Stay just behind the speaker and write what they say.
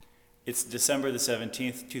It's December the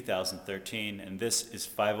 17th, 2013, and this is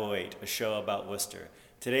 508, a show about Worcester.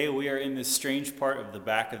 Today we are in this strange part of the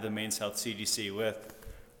back of the Maine South CDC with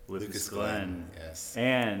Lucas Glenn. Yes.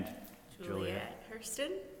 And Juliet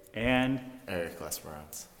Hurston. And Eric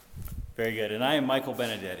Lesperance. very good. And I am Michael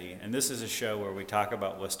Benedetti, and this is a show where we talk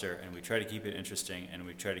about Worcester, and we try to keep it interesting, and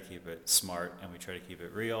we try to keep it smart, and we try to keep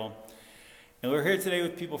it real. And we're here today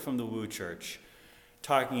with people from the Woo Church,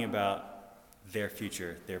 talking about their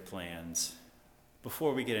future, their plans.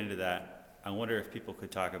 Before we get into that, I wonder if people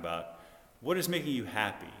could talk about what is making you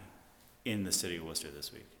happy in the city of Worcester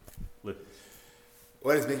this week. Luke.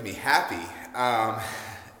 What is making me happy? I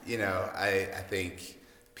think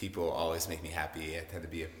people always make me happy. I tend to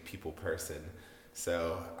be a people person.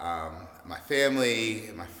 So my family,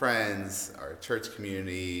 my friends, our church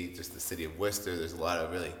community, just the city of Worcester, there's a lot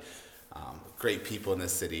of really great people in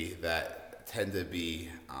this city that tend to be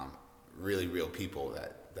really real people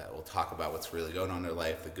that will talk about what's really going on in their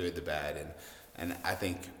life, the good, the bad, and I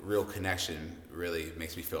think real connection really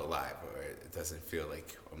makes me feel alive, or it doesn't feel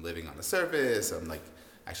like I'm living on the surface. I'm like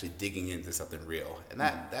actually digging into something real, and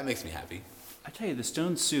that makes me happy. I tell you, the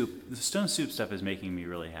stone soup stuff is making me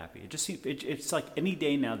really happy. It just seems, it's like any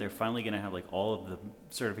day now they're finally going to have like all of the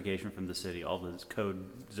certification from the city, all the code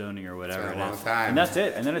zoning or whatever. It's been a long time. And that's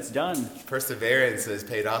it, and then it's done. Perseverance has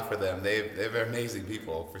paid off for them. They're amazing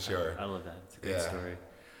people, for sure. I love that. It's a great story.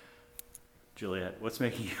 Juliet, what's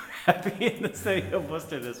making you happy in the city of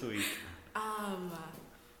Worcester this week?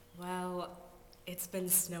 Well, it's been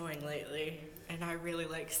snowing lately, and I really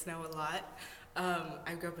like snow a lot.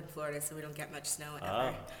 I grew up in Florida, so we don't get much snow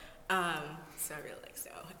ever. So I really like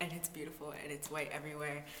snow, and it's beautiful, and it's white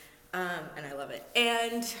everywhere, and I love it.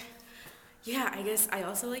 And yeah, I guess I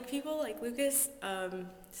also like people like Lucas,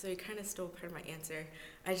 so he kind of stole part of my answer.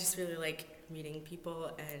 I just really like meeting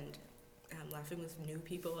people and laughing with new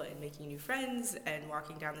people and making new friends and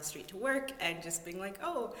walking down the street to work and just being like,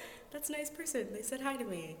 oh, that's a nice person. They said hi to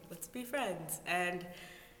me. Let's be friends. And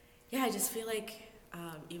yeah, I just feel like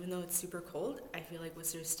even though it's super cold, I feel like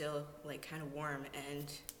Worcester's still like kind of warm,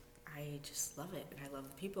 and I just love it. And I love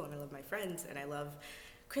the people, and I love my friends, and I love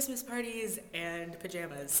Christmas parties and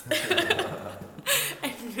pajamas.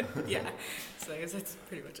 And, yeah, so I guess that's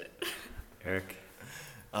pretty much it. Eric?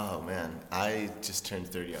 Oh man, I just turned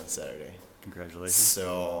 30 on Saturday. Congratulations.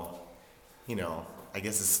 So, I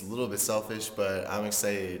guess it's a little bit selfish, but I'm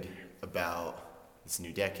excited about this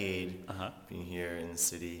new decade, being here in the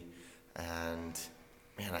city, and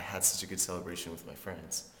man, I had such a good celebration with my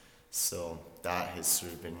friends. So that has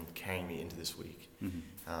sort of been carrying me into this week. Mm-hmm.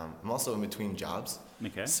 I'm also in between jobs.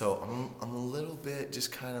 Okay. So I'm a little bit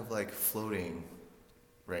just kind of like floating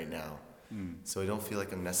right now. So I don't feel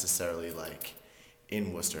like I'm necessarily like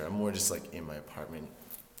in Worcester. I'm more just like in my apartment,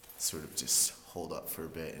 sort of just hold up for a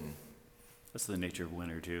bit. And That's the nature of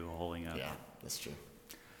winter too, holding up. yeah, that's true.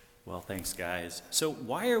 Well, thanks, guys. So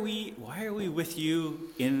why are we with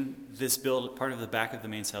you in this part of the back of the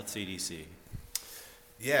Maine South CDC?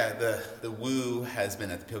 Yeah, the Woo has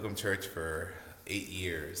been at the Pilgrim Church for 8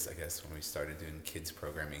 years, I guess, when we started doing kids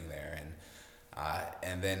programming there,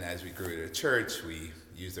 and then as we grew to a church, we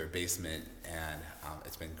used our basement, and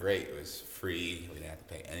it's been great. It was free. We didn't have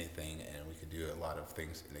to pay anything, and we could do a lot of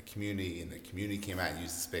things in the community. And the community came out and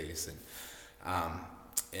used the space,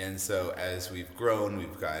 and so as we've grown,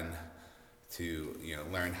 we've gotten to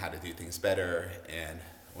learn how to do things better. And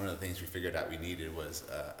one of the things we figured out we needed was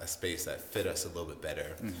a space that fit us a little bit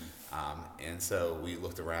better. And so we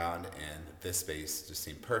looked around, and this space just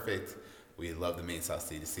seemed perfect. We love the Maine South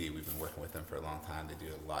CDC. We've been working with them for a long time. They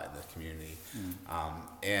do a lot in the community.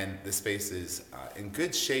 And the space is in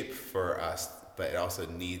good shape for us, but it also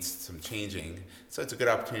needs some changing. So it's a good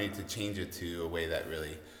opportunity to change it to a way that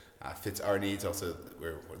really fits our needs. Also,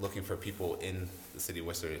 we're looking for people in the city of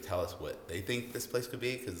Worcester to tell us what they think this place could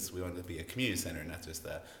be, because we want it to be a community center, not just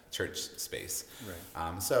a church space.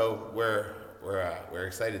 Right. So we're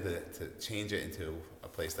excited to change it into a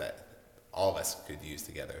place that all of us could use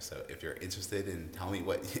together. So if you're interested in telling me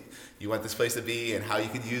what you want this place to be and how you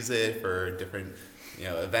could use it for different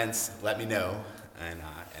events, let me know, and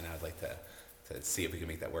I'd like to see if we can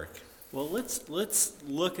make that work. Well, let's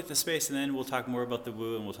look at the space, and then we'll talk more about the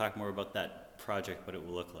Woo, and we'll talk more about that project, what it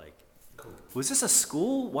will look like. Cool. Was this a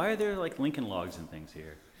school? Why are there like Lincoln logs and things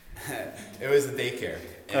here? It was a daycare.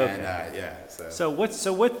 And, okay. So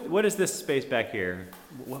what is this space back here?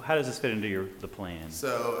 How does this fit into the plan?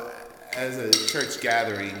 So as a church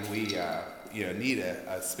gathering, we need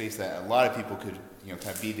a space that a lot of people could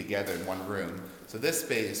kind of be together in one room. So this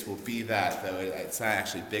space will be that, though it's not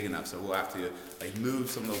actually big enough. So we'll have to like move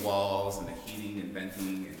some of the walls and the heating and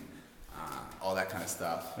venting and all that kind of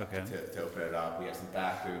stuff. Okay. To open it up. We have some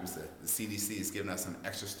bathrooms. The CDC has given us some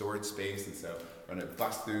extra storage space, and so we're going to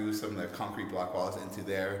bust through some of the concrete block walls into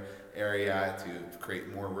their area to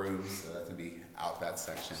create more rooms. So that's going to be out that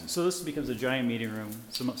section. So this becomes a giant meeting room,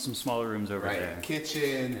 some smaller rooms over Right, there.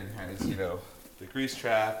 kitchen, and has, the grease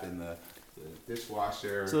trap and the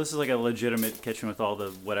dishwasher. So this is like a legitimate kitchen with all the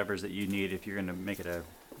whatevers that you need if you're going to make it a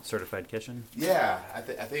certified kitchen? Yeah, I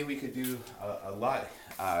think we could do a lot,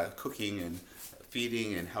 cooking and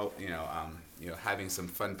feeding and help, having some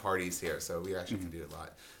fun parties here. So we actually can do a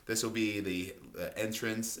lot. This will be the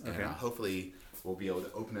entrance, and Okay. hopefully we'll be able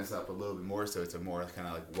to open this up a little bit more, so it's a more kind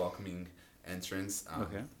of like welcoming entrance.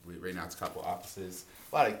 Okay. Right now it's a couple offices,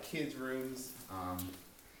 a lot of kids' rooms.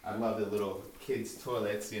 I love the little kids'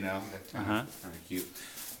 toilets. They're kind of cute.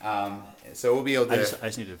 So we'll be able to. I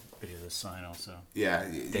just need to video this sign also. Yeah,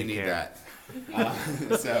 you need Daycare.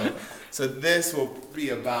 that. So this will be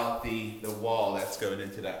about the wall that's going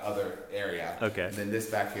into that other area. Okay. And then this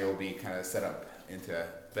back here will be kind of set up into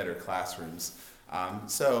better classrooms.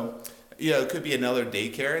 It could be another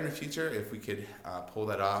daycare in the future if we could pull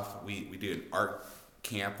that off. We do an art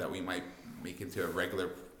camp that we might make into a regular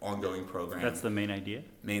ongoing program. That's the main idea?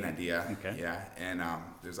 Main idea. Okay. Yeah, and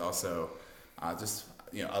there's also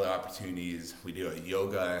other opportunities. We do a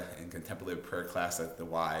yoga and contemplative prayer class at the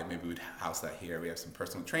Y. Maybe we'd house that here. We have some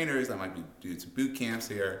personal trainers that might be doing some boot camps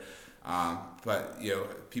here. But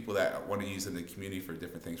people that want to use in the community for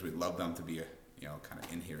different things, we'd love them to be kind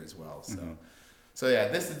of in here as well. So yeah,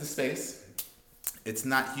 this is the space. It's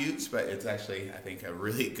not huge, but it's actually, I think, a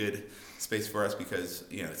really good space for us because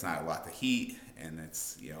it's not a lot to heat, and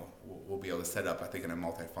it's we'll be able to set up, I think, in a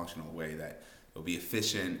multifunctional way that will be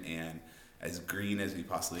efficient and as green as we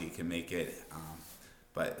possibly can make it.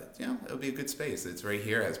 But it'll be a good space. It's right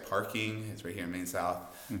here, it has parking. It's right here in Main South.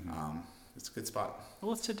 It's a good spot.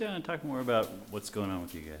 Well, let's sit down and talk more about what's going on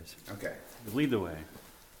with you guys. Okay. Lead the way.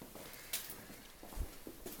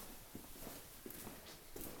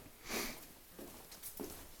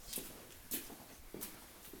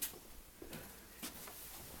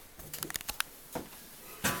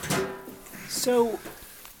 So,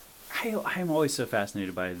 I'm always so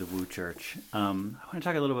fascinated by the Wu Church. I want to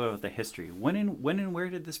talk a little bit about the history. When and where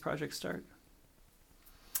did this project start?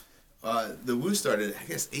 The Wu started, I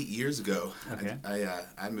guess, 8 years ago. Okay.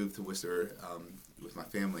 I moved to Worcester with my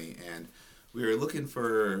family, and we were looking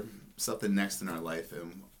for something next in our life.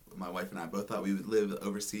 And my wife and I both thought we would live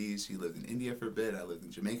overseas. She lived in India for a bit. I lived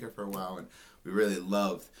in Jamaica for a while, and we really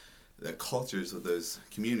loved the cultures of those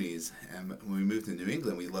communities. And when we moved to New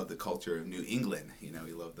England, we loved the culture of New England.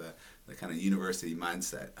 We loved the kind of university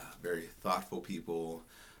mindset. Very thoughtful people.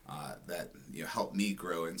 That helped me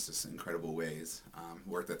grow in just incredible ways.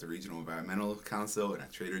 Worked at the Regional Environmental Council and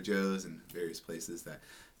at Trader Joe's and various places that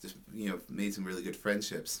just made some really good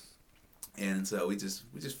friendships. And so we just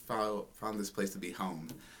found this place to be home.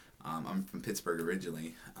 I'm from Pittsburgh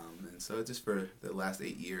originally, and so just for the last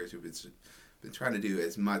 8 years we've been trying to do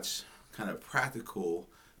as much kind of practical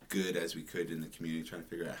good as we could in the community, trying to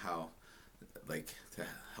figure out how to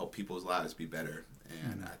help people's lives be better.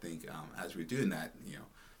 And I think as we're doing that,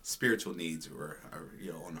 spiritual needs are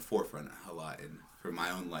on the forefront a lot, and for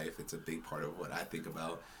my own life it's a big part of what I think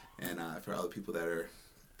about, and for other people that are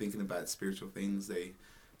thinking about spiritual things, they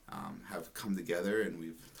have come together and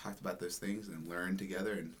we've talked about those things and learned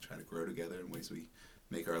together and try to grow together in ways we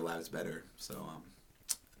make our lives better. So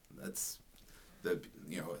that's the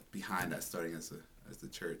behind us starting as the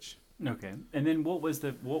church. Okay. And then what was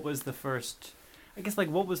the first, I guess,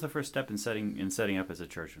 what was the first step in setting up as a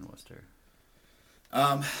church in Worcester?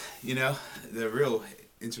 The real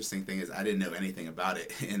interesting thing is I didn't know anything about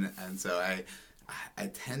it, and so I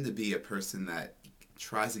tend to be a person that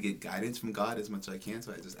tries to get guidance from God as much as I can.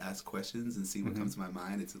 So I just ask questions and see what comes to my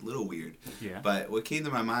mind. It's a little weird, but what came to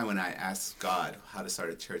my mind when I asked God how to start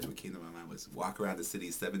a church, what came to my mind was walk around the city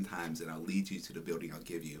 7 times and I'll lead you to the building I'll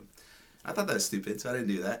give you. I thought that was stupid, so I didn't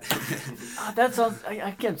do that. That sounds.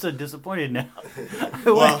 I get so disappointed now.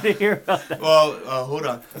 I wanted to hear about that. Well, hold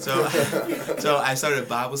on. So I started a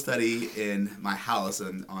Bible study in my house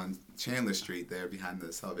on Chandler Street there behind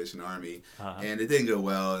the Salvation Army, and it didn't go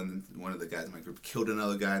well. And one of the guys in my group killed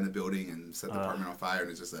another guy in the building and set the apartment on fire,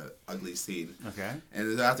 and it's just an ugly scene. Okay.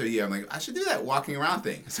 And after a year, I'm like, I should do that walking around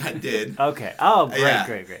thing. So I did. Okay. Oh, great, Yeah.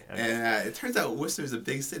 great. Okay. And it turns out Worcester's a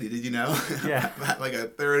big city. Did you know? Yeah. Like a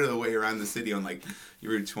third of the way around the city on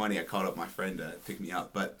Route 20, I called up my friend to pick me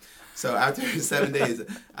up. But so after 7 days,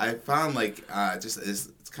 I found like just this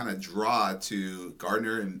kind of draw to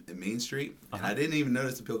Gardner and Main Street. And I didn't even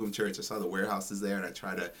notice the Pilgrim Church. I saw the warehouses there, and I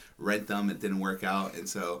tried to rent them. It didn't work out. And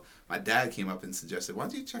so my dad came up and suggested, why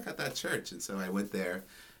don't you check out that church? And so I went there.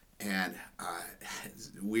 And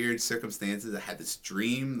weird circumstances. I had this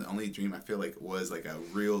dream. The only dream I feel like was like a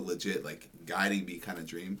real legit like guiding me kind of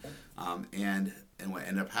dream. And what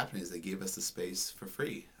ended up happening is they gave us the space for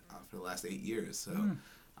free for the last 8 years. So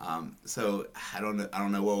so I don't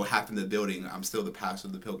know what will happen to the building. I'm still the pastor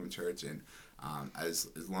of the Pilgrim Church, and as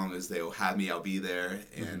long as they will have me, I'll be there.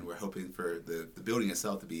 And we're hoping for the building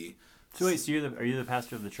itself to be. So wait, so are you the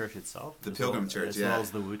pastor of the church itself? The Pilgrim Church, as yeah. As well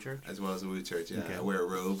as the Woo Church? As well as the Woo Church, yeah. Okay. I wear a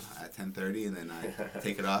robe at 10:30, and then I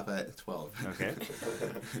take it off at 12. Okay.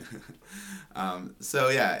 So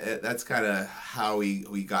yeah, that's kind of how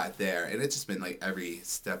we got there. And it's just been like every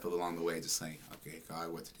step along the way, just saying, okay,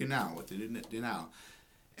 God, what to do now? What to do now?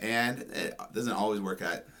 And it doesn't always work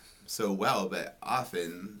out so well, but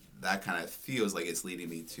often that kind of feels like it's leading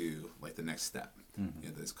me to like the next step. You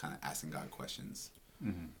know, this kind of asking God questions.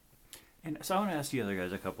 And so I want to ask you other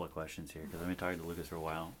guys a couple of questions here, because I've been talking to Lucas for a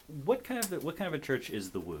while. What kind of a church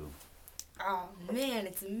is the Woo? Oh man,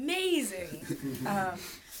 it's amazing.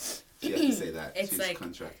 She has to say that. It's She's like-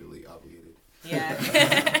 contractually obligated.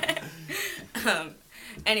 Yeah.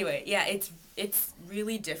 Anyway, yeah, it's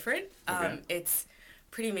really different. Okay. It's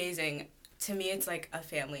pretty amazing. To me, it's like a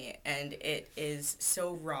family, and it is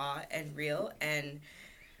so raw and real. And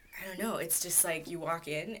I don't know, it's just like you walk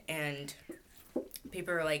in and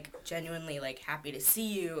people are like genuinely like happy to see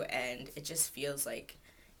you, and it just feels like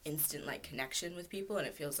instant like connection with people, and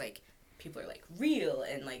it feels like people are like real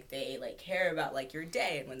and like they like care about like your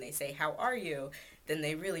day, and when they say how are you, then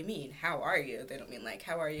they really mean how are you. They don't mean like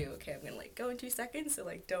how are you, okay, I'm gonna like go in 2 seconds, so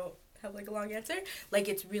like don't have like a long answer. Like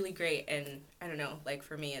it's really great. And I don't know, like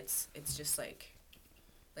for me it's just like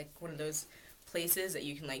one of those places that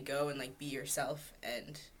you can like go and like be yourself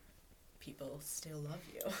and people still love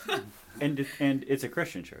you. And it's a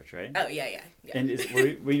Christian church, right? Oh yeah. And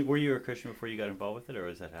were you a Christian before you got involved with it, or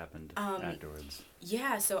has that happened afterwards?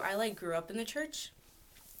 Yeah, so I like grew up in the church,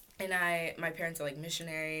 and my parents are like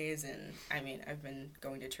missionaries, and I mean I've been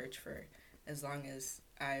going to church for as long as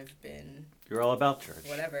I've been You're all about church.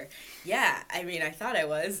 whatever. Yeah, I mean I thought I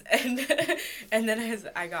was, and and then as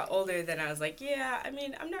I got older, then I was like, yeah, I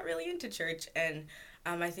mean I'm not really into church, and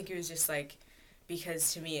I think it was just like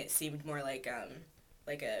because to me it seemed more like a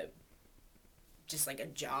just like a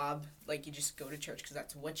job, like you just go to church because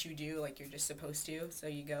that's what you do, like you're just supposed to, so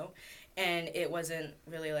you go. And it wasn't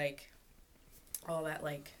really like all that,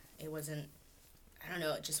 like it wasn't, I don't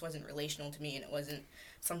know, it just wasn't relational to me, and it wasn't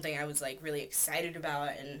something I was like really excited about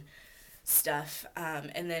and stuff.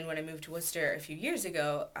 And then when I moved to Worcester a few years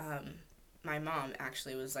ago, my mom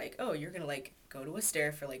actually was like, oh, you're gonna like go to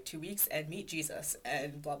Worcester for like 2 weeks and meet Jesus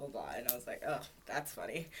and blah blah blah. And I was like, oh, that's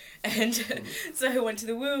funny. And so I went to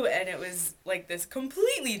the Woo, and it was like this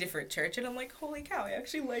completely different church, and I'm like, holy cow, I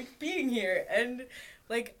actually like being here, and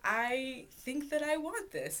like I think that I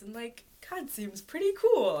want this, and like God seems pretty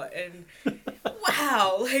cool, and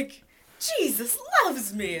wow, like Jesus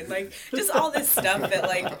loves me, and like just all this stuff that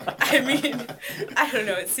like, I mean, I don't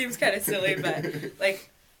know, it seems kind of silly, but like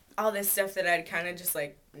all this stuff that I'd kind of just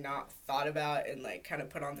like not thought about and like kind of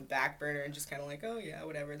put on the back burner and just kind of like, oh yeah,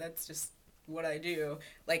 whatever, that's just what I do.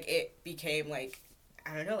 Like it became like,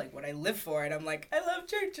 I don't know, like what I live for, and I'm like, I love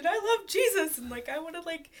church and I love Jesus, and like I want to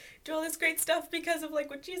like do all this great stuff because of like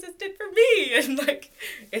what Jesus did for me, and like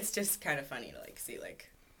it's just kind of funny to like see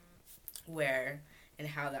like where and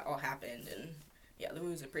how that all happened. And yeah, the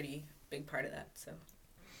Woo is a pretty big part of that, so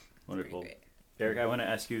Wonderful. pretty great. Eric, I want to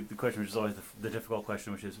ask you the question, which is always the difficult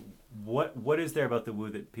question, which is what is there about the Woo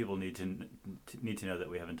that people need to know that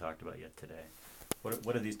we haven't talked about yet today?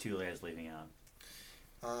 What are these two layers leaving out?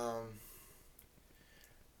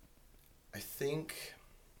 I think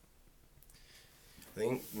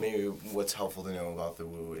maybe what's helpful to know about the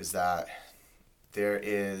Woo is that there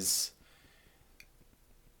is,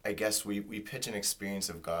 I guess we pitch an experience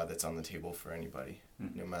of God that's on the table for anybody,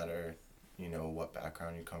 no matter, what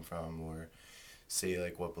background you come from, or say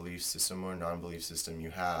like what belief system or non-belief system you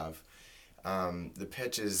have. The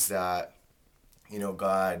pitch is that,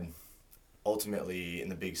 God ultimately in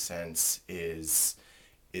the big sense is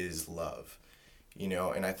love,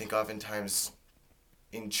 and I think oftentimes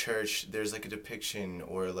in church there's like a depiction,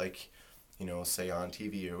 or like, say on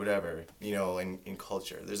TV or whatever, in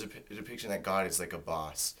culture, there's a depiction that God is like a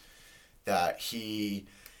boss, that he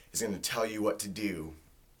is going to tell you what to do,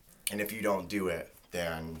 and if you don't do it,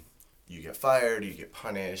 then you get fired, you get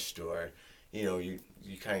punished, or, you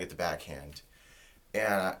kind of get the backhand.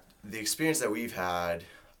 And the experience that we've had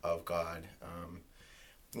of God,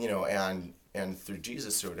 and through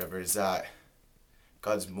Jesus or whatever, is that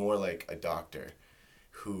God's more like a doctor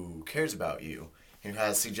who cares about you and who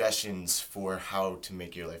has suggestions for how to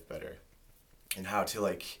make your life better and how to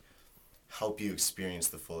like help you experience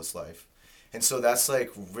the fullest life. And so that's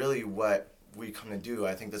like really what we come to do.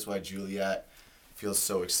 I think that's why Juliet feels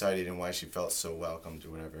so excited and why she felt so welcomed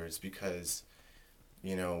or whatever. It's because,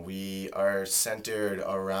 we are centered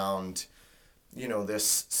around,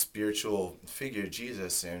 this spiritual figure,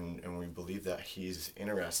 Jesus, and we believe that he's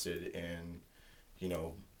interested in,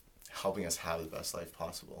 helping us have the best life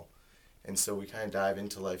possible. And so we kind of dive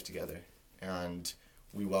into life together, and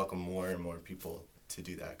we welcome more and more people to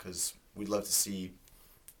do that because we'd love to see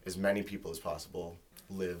as many people as possible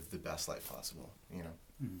live the best life possible,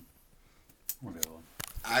 Mm-hmm. Wonderful.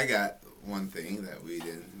 I got one thing that we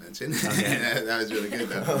didn't mention. Okay. That was really good,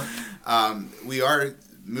 though. We are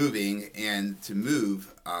moving, and to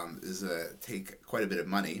move is take quite a bit of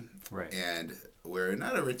money. Right. And we're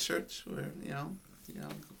not a rich church.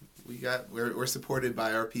 We're supported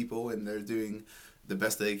by our people, and they're doing the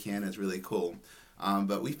best they can. It's really cool.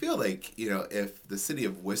 But we feel like, if the city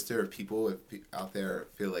of Worcester, people out there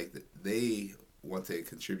feel like they want to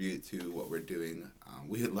contribute to what we're doing,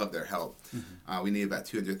 we would love their help. Mm-hmm. We need about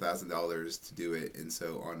 $200,000 to do it. And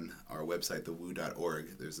so on our website,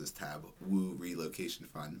 thewoo.org, there's this tab, Woo Relocation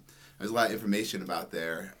Fund. There's a lot of information about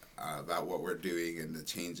what we're doing and the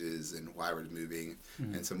changes and why we're moving,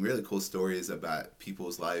 mm-hmm. and some really cool stories about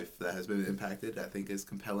people's life that has been impacted. I think is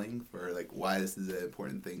compelling for like why this is an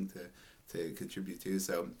important thing to contribute to.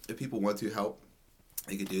 So if people want to help,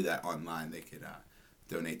 they could do that online. They could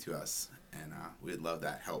donate to us, and we'd love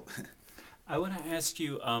that help. I want to ask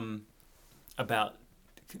you about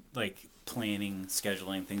like planning,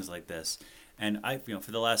 scheduling, things like this. And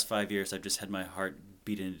for the last 5 years, I've just had my heart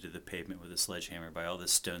beat into the pavement with a sledgehammer by all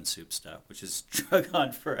this Stone Soup stuff, which has drug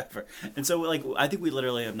on forever. And so, I think we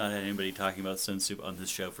literally have not had anybody talking about Stone Soup on this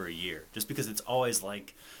show for a year, just because it's always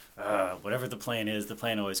like, whatever the plan is, the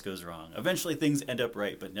plan always goes wrong. Eventually, things end up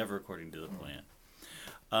right, but never according to the plan.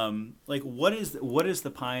 What is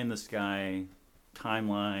the pie in the sky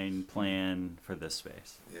timeline plan for this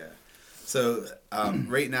space? Yeah. So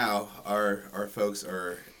right now, our folks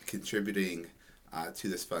are contributing to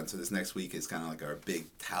this fund. So this next week is kind of like our big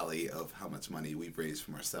tally of how much money we've raised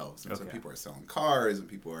from ourselves. And so people are selling cars, and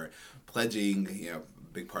people are pledging, a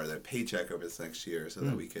big part of their paycheck over this next year, so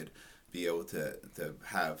that we could be able to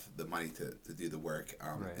have the money to do the work.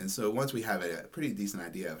 Right. And so once we have a pretty decent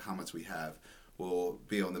idea of how much we have, we'll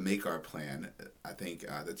be able to make our plan. I think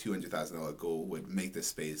the $200,000 goal would make this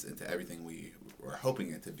space into everything we were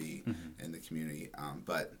hoping it to be in the community.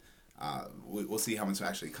 But we'll see how much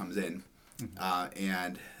actually comes in.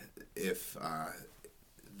 And if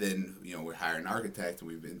then, we're hiring an architect, and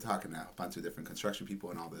we've been talking to a bunch of different construction people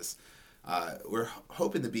and all this. We're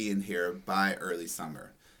hoping to be in here by early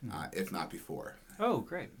summer, if not before. Oh,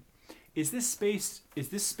 great. Is this space is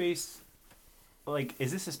this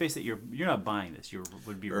a space that you're not buying this? You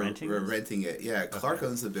would be renting? We're renting it. Yeah, Clark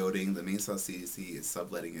owns the building. The Main South CDC is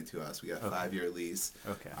subletting it to us. We got a 5-year lease.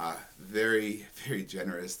 Okay. Very, very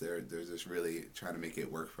generous. They're just really trying to make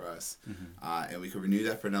it work for us. And we could renew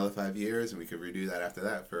that for another 5 years, and we could renew that after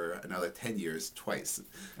that for another 10 years twice.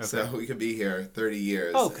 Okay. So we could be here 30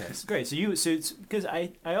 years. Okay, great. So it's because I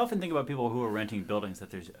often think about people who are renting buildings that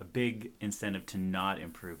there's a big incentive to not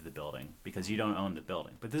improve the building because you don't own the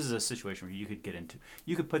building. But this is a situation where you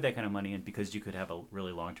could put that kind of money in because you could have a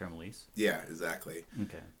really long-term lease. Yeah, exactly.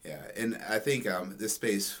 Okay. Yeah, and I think this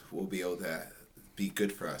space will be able to be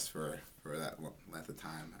good for us for that length of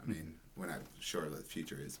time. I mean, we're not sure what the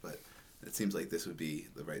future is, but it seems like this would be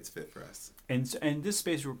the right fit for us. And this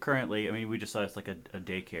space currently, we just saw it's like a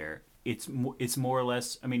daycare. It's more or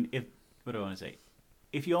less. What do I want to say?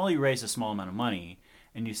 If you only raise a small amount of money,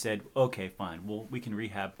 and you said, okay, fine, well, we can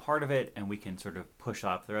rehab part of it, and we can sort of push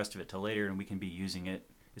off the rest of it till later, and we can be using it.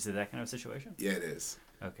 Is it that kind of situation? Yeah, it is.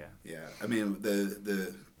 Okay. Yeah,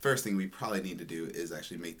 the first thing we probably need to do is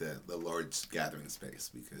actually make the large gathering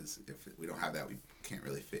space, because if we don't have that, we can't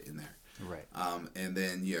really fit in there. Right. And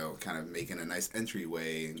then, kind of making a nice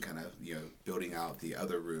entryway and kind of, building out the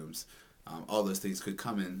other rooms. All those things could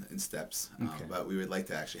come in steps, Okay. But we would like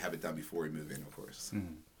to actually have it done before we move in, of course.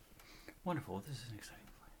 Wonderful. This is an exciting plan.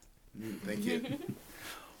 Thank you.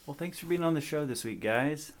 Well, thanks for being on the show this week,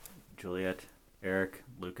 guys. Juliet, Eric,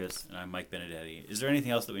 Lucas, and I'm Mike Benedetti. Is there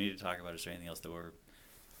anything else that we need to talk about? Is there anything else that we're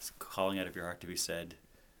calling out of your heart to be said?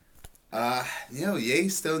 Yay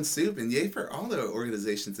Stone Soup and yay for all the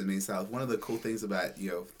organizations in Maine South. One of the cool things about,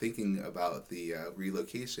 thinking about the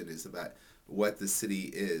relocation is about what the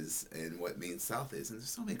city is and what Maine South is. And there's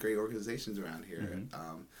so many great organizations around here.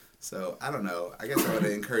 So I don't know. I guess I want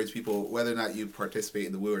to encourage people, whether or not you participate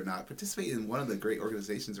in the WU or not, participate in one of the great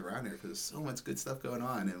organizations around here because there's so much good stuff going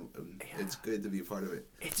on, and it's good to be a part of it.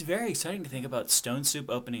 It's very exciting to think about Stone Soup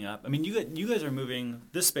opening up. I mean, you guys are moving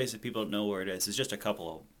this space. If people don't know where it is just a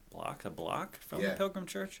block from the Pilgrim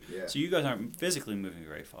Church. Yeah. So you guys aren't physically moving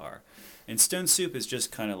very far, and Stone Soup is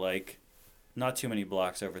just kind of like not too many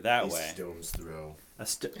blocks over that way. Stone's throw.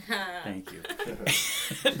 Thank you.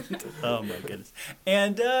 Oh my goodness.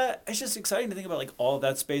 And it's just exciting to think about like all of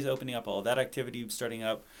that space opening up, all of that activity starting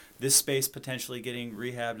up, this space potentially getting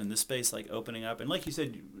rehabbed, and this space like opening up. And like you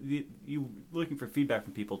said, you looking for feedback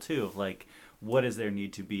from people too of like what does there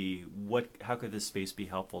need to be, how could this space be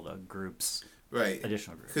helpful to groups. Right.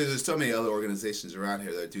 Additional groups. Because there's so many other organizations around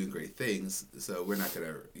here that are doing great things. So we're not going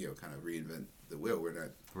to, kind of reinvent the wheel. We're not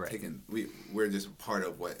we're just part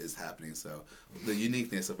of what is happening. So the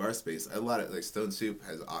uniqueness of our space, a lot of, like Stone Soup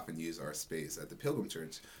has often used our space at the Pilgrim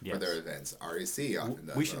Church for their events. REC often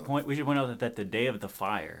does. We should point out that the day of the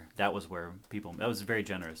fire, that was where that was very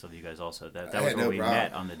generous of you guys also. That was where we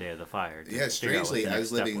met on the day of the fire. Yeah, strangely, I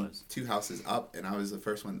was living 2 houses up, and I was the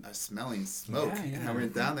first one smelling smoke. And I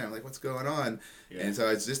went down there, I'm like, what's going on? Yeah. And so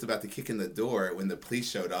I was just about to kick in the door when the police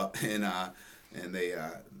showed up, and they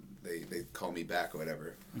called me back or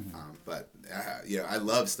whatever. But I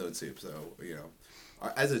love Stone Soup, so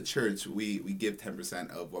as a church, we give 10%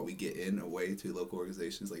 of what we get in away to local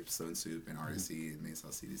organizations like Stone Soup and REC and Maine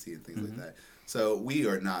South CDC and things like that. So we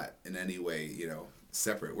are not in any way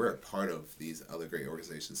separate. We're a part of these other great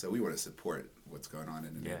organizations, so we want to support what's going on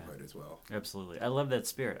in the neighborhood as well. Absolutely. I love that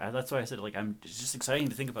spirit. That's why I said it's just exciting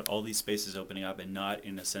to think about all these spaces opening up and not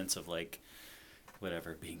in a sense of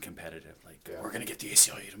being competitive. We're going to get the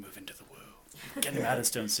ACLU to move into the WU. Get them out of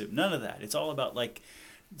Stone Soup. None of that. It's all about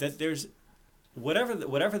that there's whatever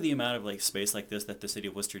the amount of space like this that the city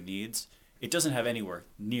of Worcester needs, it doesn't have anywhere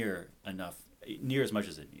near as much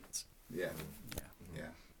as it needs. Yeah.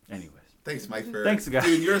 Anyways. Thanks, Mike, for guys.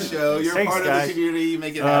 doing your show. You're Thanks, part guys. of the community. You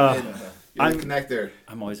make it happen. You're I'm a connector.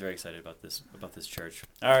 I'm always very excited about this church.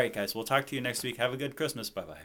 All right, guys. We'll talk to you next week. Have a good Christmas. Bye-bye.